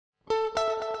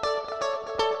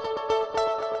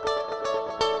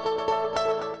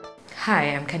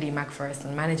Hi, I'm Kadene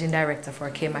McPherson, Managing Director for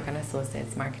K.Mc and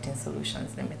Associates Marketing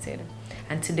Solutions Limited.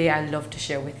 And today I'd love to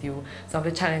share with you some of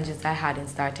the challenges I had in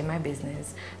starting my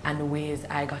business and the ways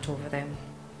I got over them.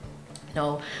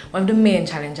 Now, one of the main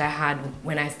challenges I had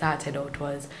when I started out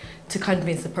was to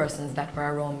convince the persons that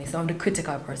were around me, some of the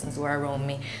critical persons who were around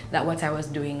me, that what I was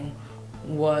doing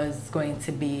was going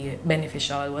to be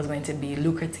beneficial, was going to be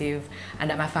lucrative, and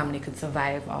that my family could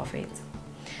survive off it.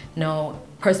 Now,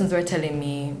 persons were telling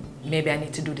me maybe I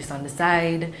need to do this on the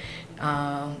side,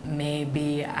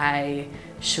 maybe I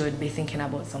should be thinking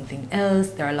about something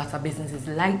else. There are lots of businesses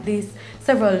like this,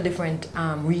 several different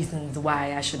reasons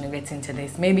why I shouldn't get into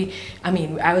this.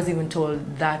 I was even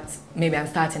told that maybe I'm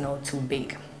starting out too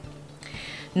big.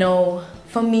 Now,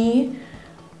 for me,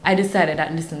 I decided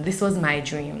that, listen, this was my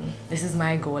dream, this is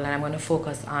my goal, and I'm going to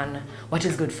focus on what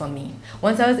is good for me.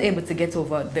 Once I was able to get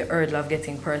over the hurdle of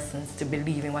getting persons to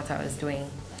believe in what I was doing,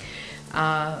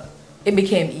 it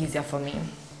became easier for me.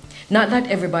 Not that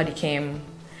everybody came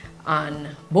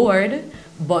on board,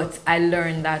 but I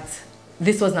learned that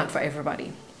this was not for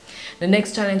everybody. The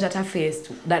next challenge that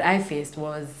I faced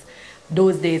was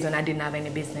those days when I didn't have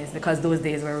any business, because those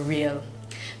days were real.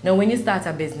 Now, when you start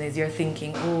a business, you're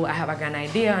thinking, oh, I have a grand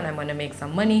idea and I'm going to make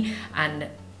some money, and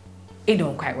it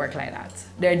don't quite work like that.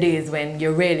 There are days when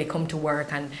you really come to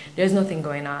work and there's nothing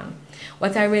going on.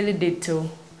 What I really did to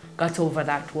get over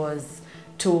that was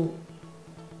to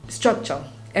structure.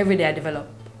 Every day I develop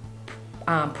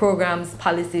programs,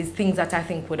 policies, things that I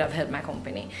think would have helped my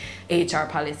company. HR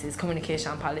policies,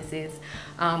 communication policies,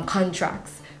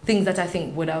 contracts. Things that I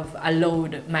think would have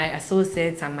allowed my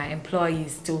associates and my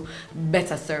employees to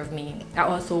better serve me. I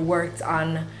also worked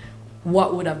on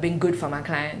what would have been good for my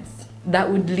clients. That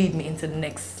would lead me into the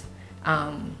next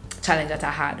challenge that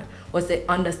I had, was the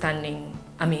understanding,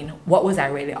 what was I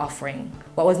really offering?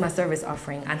 What was my service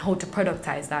offering, and how to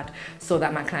productize that so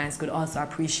that my clients could also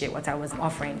appreciate what I was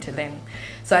offering to them.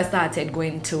 So I started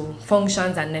going to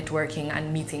functions and networking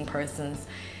and meeting persons.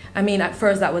 At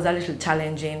first that was a little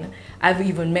challenging. I've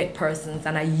even met persons,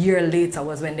 and a year later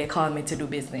was when they called me to do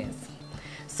business.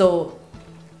 So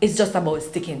it's just about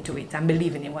sticking to it and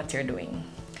believing in what you're doing.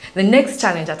 The next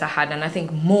challenge that I had, and I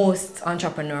think most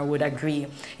entrepreneurs would agree,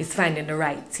 is finding the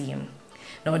right team.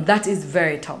 Now, that is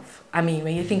very tough.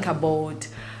 When you think about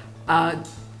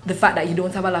the fact that you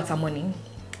don't have a lot of money,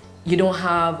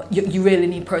 you really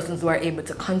need persons who are able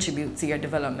to contribute to your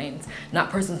development, not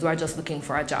persons who are just looking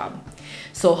for a job.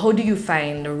 So how do you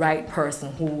find the right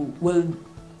person who will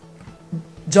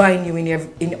join you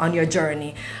on your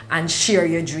journey and share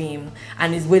your dream,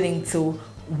 and is willing to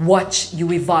watch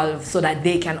you evolve so that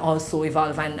they can also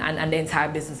evolve, and the entire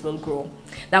business will grow?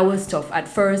 That was tough. At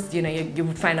first, you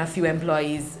would find a few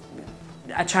employees,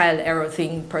 a trial error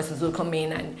thing. Persons will come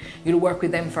in and you'll work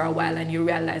with them for a while and you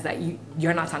realize that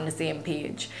you're not on the same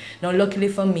page. Now, luckily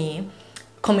for me,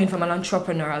 coming from an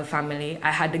entrepreneurial family,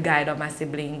 I had the guide of my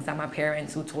siblings and my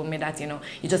parents who told me that,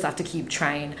 you just have to keep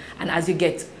trying, and as you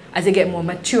get more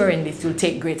mature in this, you'll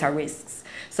take greater risks.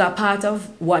 So a part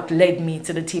of what led me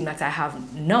to the team that I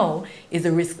have now is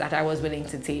the risk that I was willing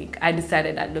to take. I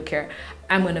decided that, look here,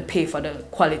 I'm going to pay for the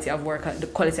quality of work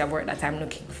that I'm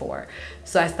looking for.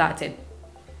 So I started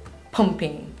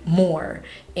pumping more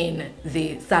in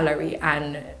the salary,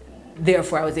 and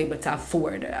therefore I was able to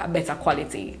afford a better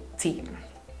quality team.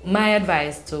 My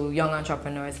advice to young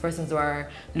entrepreneurs, persons who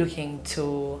are looking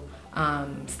to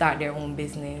start their own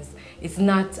business, it's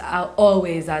not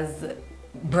always as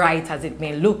bright as it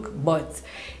may look, but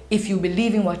if you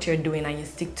believe in what you're doing and you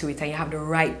stick to it and you have the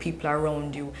right people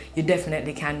around you, you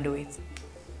definitely can do it.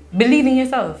 Believe in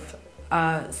yourself.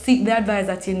 Seek the advice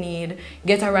that you need,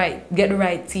 get the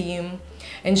right team,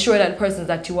 ensure that persons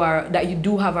that you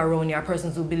do have around you are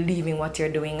persons who believe in what you're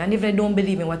doing. And if they don't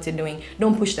believe in what you're doing,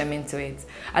 don't push them into it.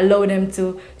 Allow them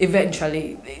to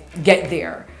eventually get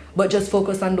there, but just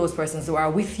focus on those persons who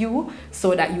are with you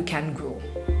so that you can grow.